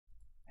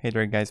Hey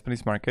there guys, my name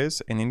is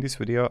Marcus, and in this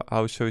video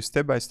I'll show you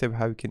step by step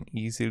how you can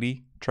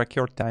easily track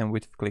your time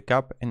with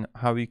ClickUp and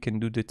how you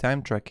can do the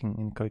time tracking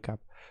in ClickUp.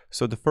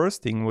 So the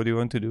first thing what you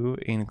want to do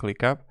in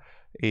ClickUp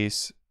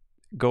is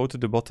go to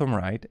the bottom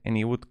right, and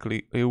you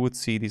would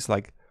see these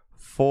like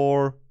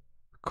 4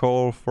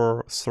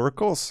 colorful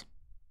circles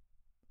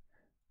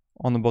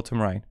on the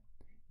bottom right.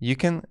 You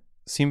can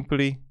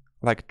simply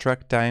like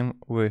track time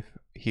with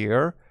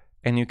here,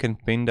 and you can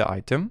pin the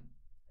item.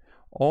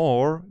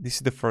 Or this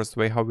is the first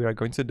way how we are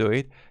going to do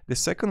it. The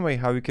second way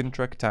how you can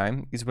track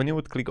time is when you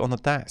would click on a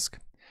task.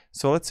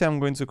 So let's say I'm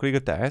going to click a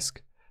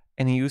task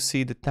and you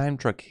see the time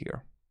track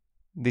here.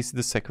 This is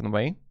the second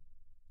way.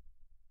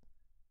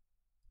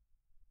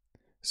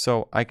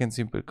 So I can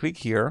simply click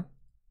here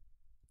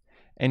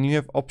and you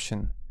have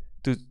option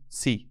to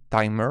see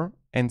timer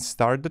and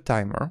start the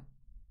timer.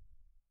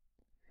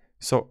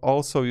 So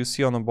also you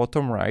see on the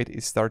bottom right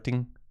is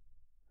starting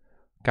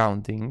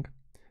counting.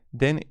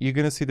 Then you're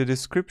gonna see the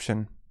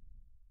description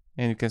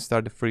and you can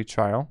start the free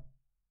trial.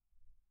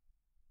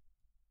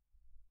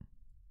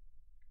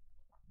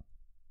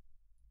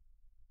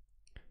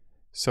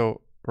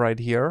 So right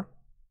here,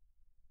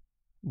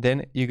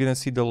 then you're gonna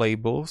see the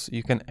labels.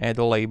 You can add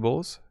the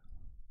labels.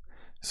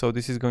 So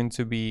this is going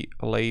to be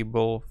a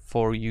label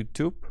for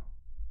YouTube.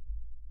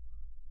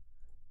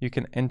 You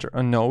can enter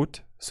a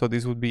note. So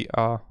this would be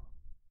a,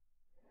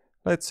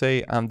 let's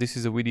say this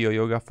is a video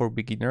yoga for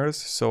beginners.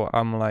 So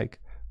I'm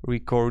like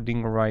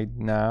recording right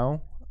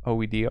now a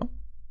video,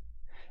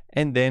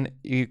 and then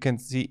you can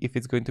see if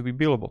it's going to be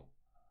billable.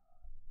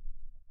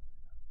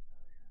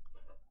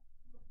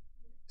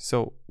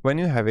 So when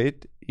you have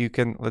it, you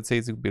can, let's say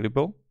it's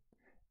billable,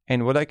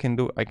 and what I can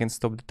do, I can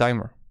stop the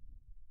timer,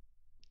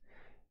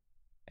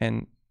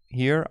 and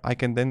here I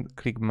can then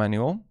click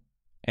manual,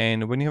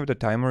 and when you have the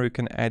timer you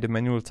can add a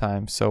manual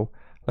time. So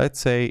let's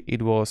say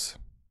it was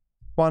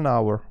 1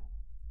 hour.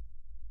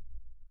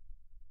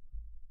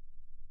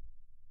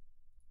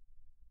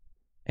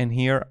 And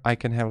here I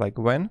can have like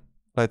when,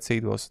 let's say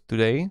it was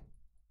today,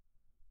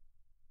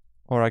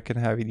 or I can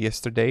have it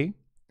yesterday.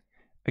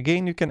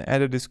 Again, you can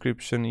add a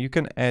description, you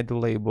can add a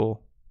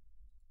label,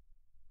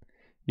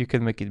 you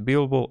can make it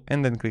billable,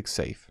 and then click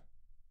save.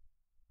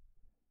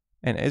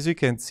 And as you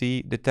can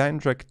see, the time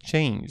track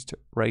changed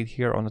right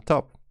here on the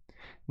top.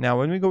 Now,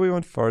 when we go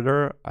even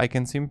further, I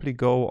can simply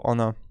go on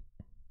a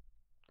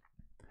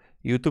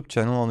YouTube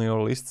channel on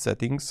your list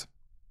settings.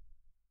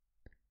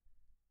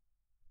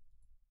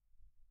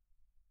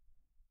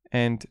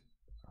 And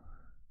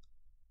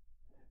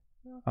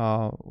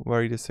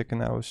wait a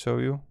second, I will show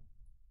you.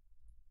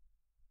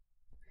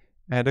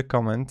 Add a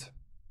comment.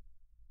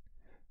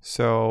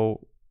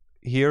 So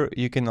here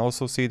you can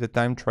also see the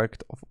time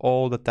tracked of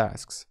all the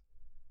tasks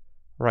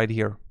right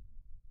here.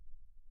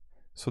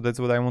 So that's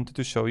what I wanted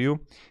to show you.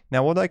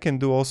 Now what I can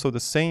do also the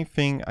same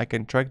thing, I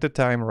can track the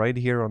time right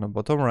here on the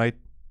bottom right.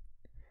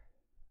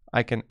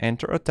 I can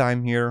enter a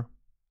time here.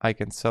 I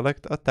can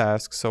select a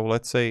task. So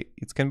let's say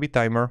it can be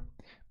timer,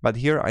 but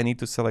here I need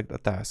to select a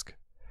task.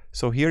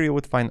 So here you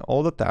would find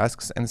all the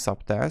tasks and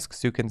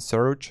subtasks. You can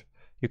search,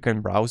 you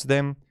can browse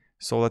them.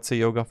 So let's say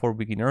yoga for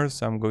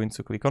beginners, I'm going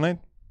to click on it.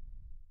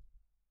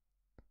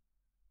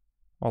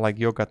 Or like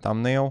yoga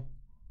thumbnail.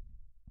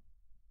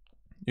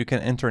 You can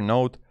enter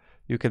note,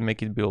 you can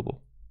make it billable.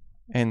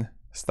 And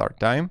start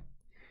time.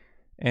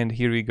 And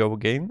here we go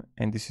again.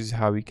 And this is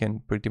how we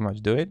can pretty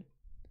much do it.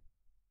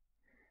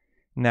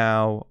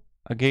 Now,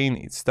 again,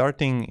 it's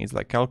starting, it's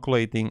like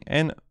calculating.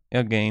 And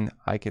again,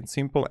 I can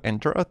simply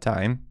enter a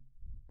time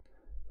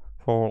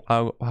for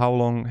how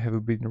long have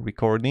you been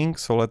recording.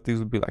 So let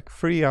this be like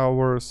 3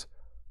 hours,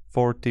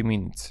 40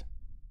 minutes.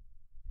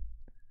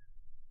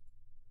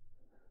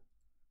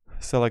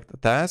 Select a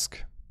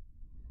task.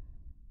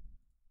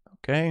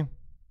 Okay.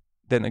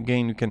 Then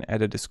again, you can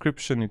add a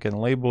description, you can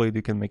label it,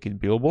 you can make it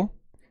billable.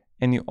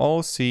 And you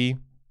all see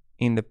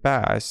in the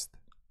past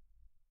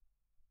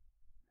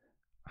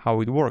how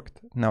it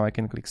worked. Now I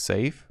can click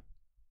save.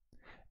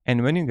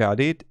 And when you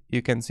got it,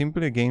 you can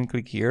simply again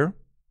click here.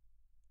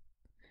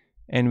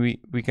 And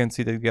we can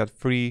see that we got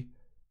 3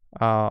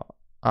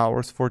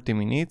 hours, 40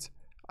 minutes.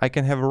 I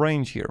can have a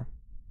range here.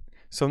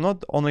 So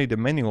not only the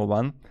manual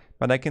one,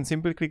 but I can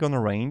simply click on a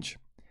range.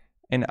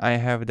 And I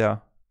have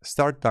the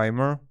start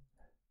timer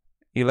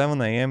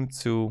 11 a.m.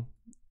 to,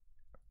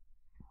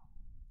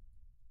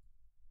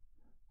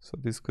 so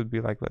this could be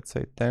like, let's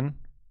say 10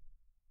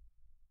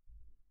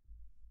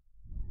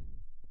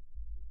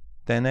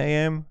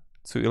 a.m.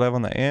 to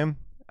 11 a.m.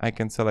 I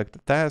can select the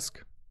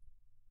task.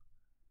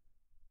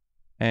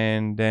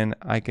 And then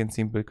I can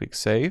simply click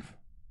save.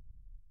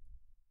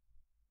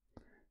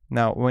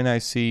 Now, when I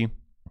see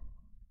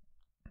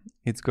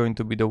it's going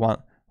to be the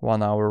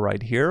one hour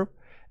right here.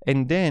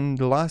 And then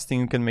the last thing,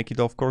 you can make it,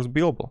 of course,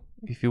 billable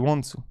if you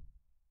want to.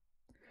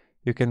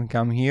 You can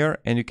come here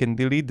and you can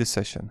delete the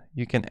session.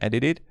 You can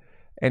edit it.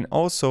 And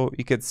also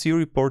you can see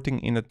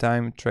reporting in the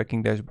time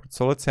tracking dashboard.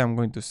 So let's say I'm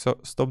going to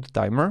stop the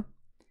timer.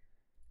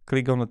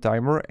 Click on the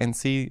timer and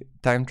see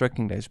time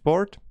tracking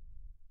dashboard.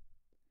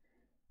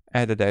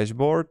 Add a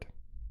dashboard.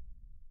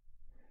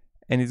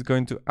 and it's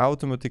going to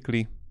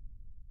automatically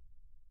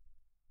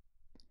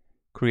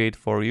create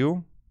for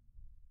you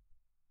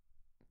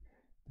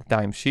the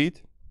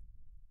timesheet.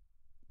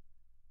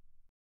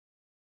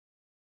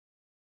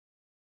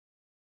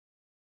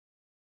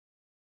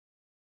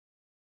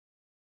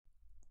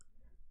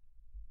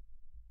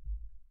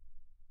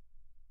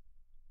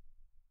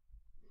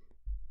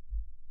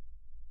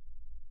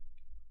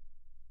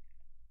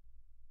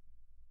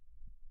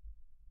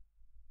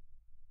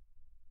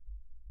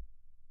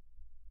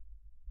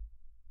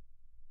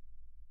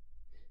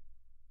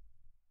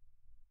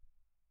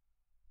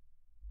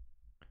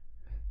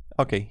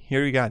 Okay,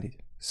 here you got it.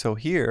 So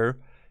here,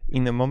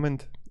 in a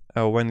moment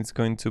when it's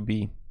going to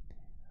be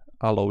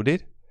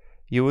loaded,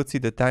 you will see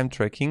the time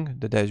tracking,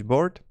 the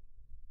dashboard,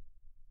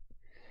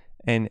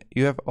 and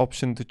you have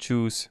option to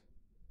choose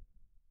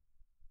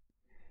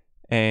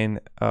and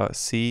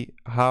see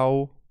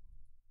how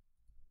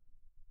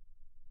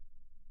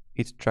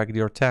it tracked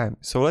your time.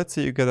 So let's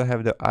say you're gonna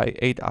have the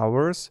 8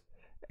 hours,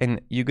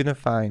 and you're gonna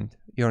find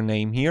your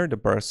name here, the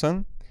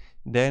person,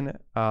 then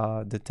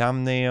the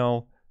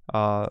thumbnail,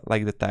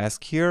 like the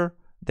task here,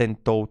 then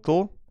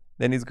total,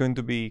 then it's going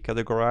to be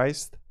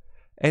categorized,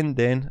 and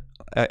then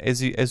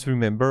as you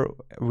remember,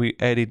 we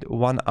added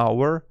 1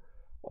 hour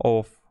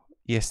of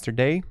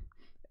yesterday,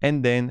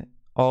 and then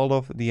all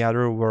of the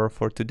other were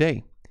for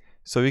today.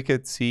 So you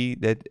can see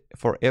that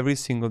for every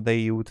single day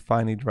you would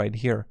find it right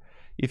here.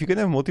 If you can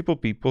have multiple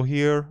people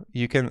here,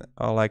 you can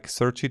like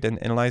search it and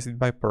analyze it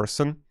by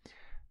person.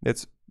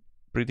 That's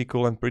pretty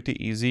cool and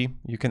pretty easy.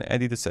 You can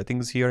edit the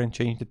settings here and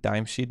change the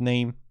timesheet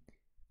name.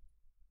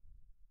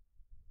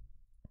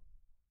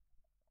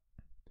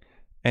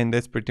 And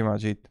that's pretty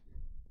much it.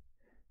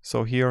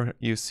 So here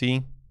you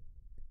see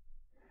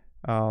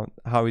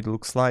how it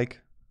looks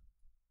like.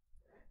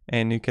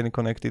 And you can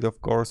connect it,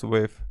 of course,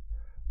 with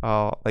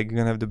like you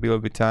can have the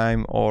billable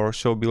time or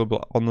show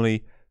billable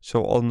only,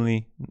 show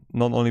only,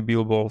 not only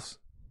billables.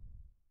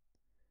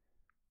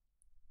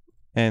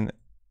 And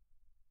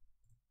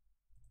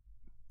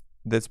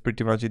that's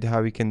pretty much it,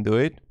 how we can do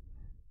it.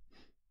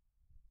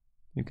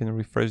 You can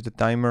refresh the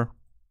timer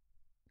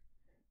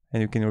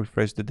and you can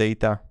refresh the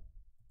data,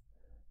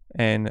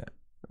 and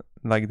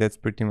like that's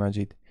pretty much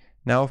it.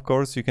 Now of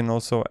course you can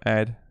also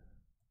add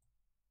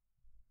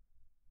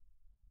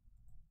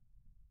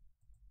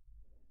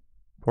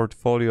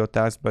portfolio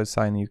task by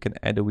sign. You can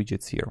add the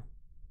widgets here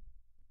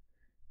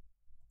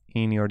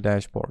in your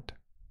dashboard,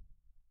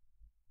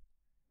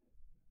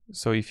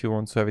 so if you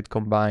want to have it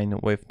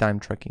combined with time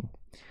tracking.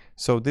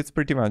 So that's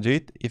pretty much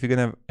it. If you're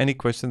gonna have any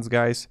questions,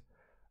 guys,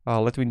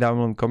 let me down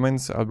in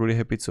comments. I'll be really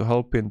happy to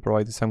help you and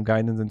provide some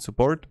guidance and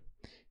support.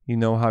 You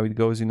know how it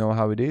goes, you know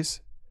how it is.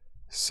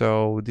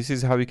 So this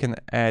is how you can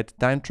add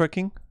time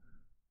tracking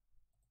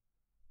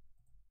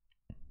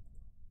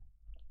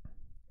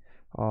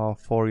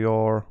for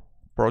your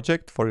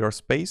project, for your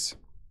space,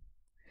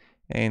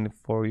 and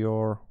for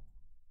your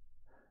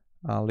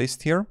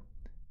list here.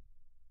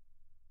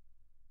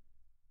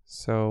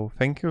 So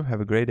thank you, have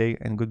a great day,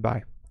 and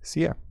goodbye.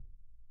 See ya.